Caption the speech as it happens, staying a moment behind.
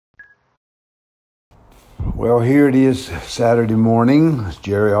Well, here it is, Saturday morning. It's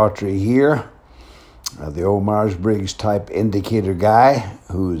Jerry Autry here, the old Myers-Briggs type indicator guy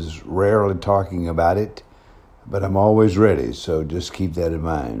who's rarely talking about it, but I'm always ready, so just keep that in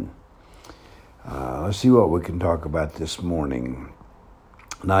mind. Let's see what we can talk about this morning.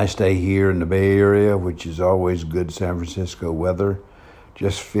 Nice day here in the Bay Area, which is always good San Francisco weather.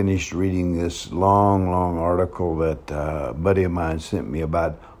 Just finished reading this long article that a buddy of mine sent me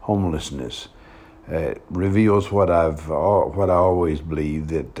about homelessness. It reveals what I always believe,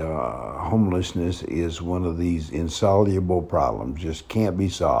 that homelessness is one of these insoluble problems, just can't be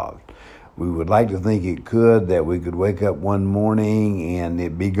solved. We would like to think it could, that we could wake up one morning and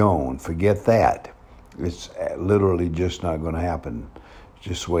it be gone. Forget that. It's literally just not going to happen. It's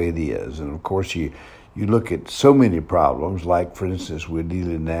just the way it is. And of course, you look at so many problems, like for instance, we're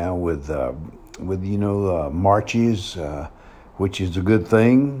dealing now with marches, which is a good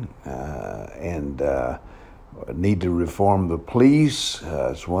thing, and need to reform the police.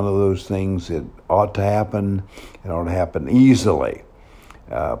 It's one of those things that ought to happen. It ought to happen easily.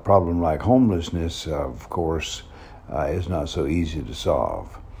 A problem like homelessness, of course, is not so easy to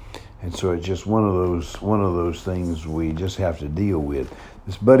solve. And so it's just one of those things we just have to deal with.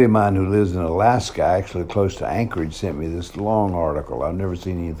 This buddy of mine who lives in Alaska, actually close to Anchorage, sent me this long article. I've never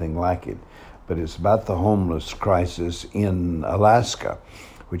seen anything like it. But it's about the homeless crisis in Alaska,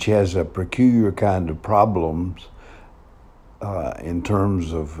 which has a peculiar kind of problems in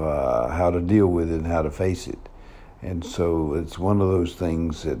terms of how to deal with it and how to face it. And so it's one of those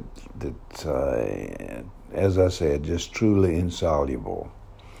things that as I said, just truly insoluble.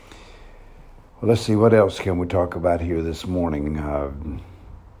 Well, let's see, what else can we talk about here this morning?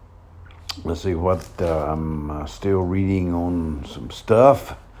 Let's see what I'm still reading on some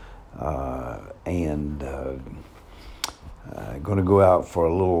stuff. Going to go out for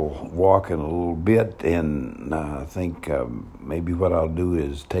a little walk in a little bit, and I think maybe what I'll do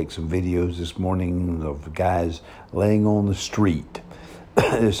is take some videos this morning of guys laying on the street.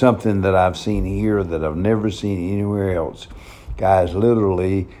 It's something that I've seen here that I've never seen anywhere else. Guys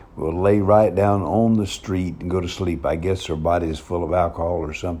literally will lay right down on the street and go to sleep. I guess their body is full of alcohol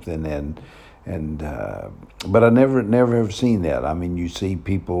or something, but I never have seen that. I mean, you see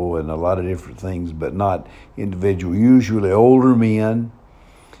people and a lot of different things, but not individual. Usually older men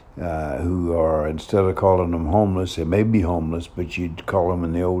who are, instead of calling them homeless, they may be homeless, but you'd call them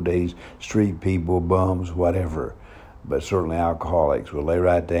in the old days street people, bums, whatever. But certainly alcoholics will lay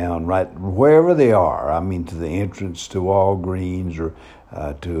right down, right wherever they are. I mean, to the entrance to Walgreens or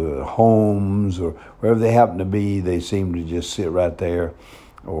to homes or wherever they happen to be, they seem to just sit right there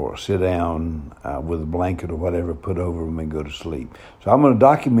or sit down with a blanket or whatever put over them and go to sleep. So I'm going to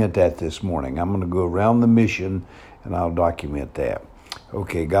document that this morning. I'm going to go around the mission and I'll document that.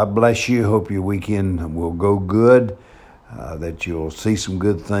 Okay, God bless you. Hope your weekend will go good, that you'll see some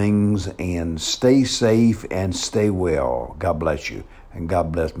good things, and stay safe and stay well. God bless you, and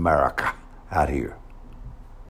God bless America out here.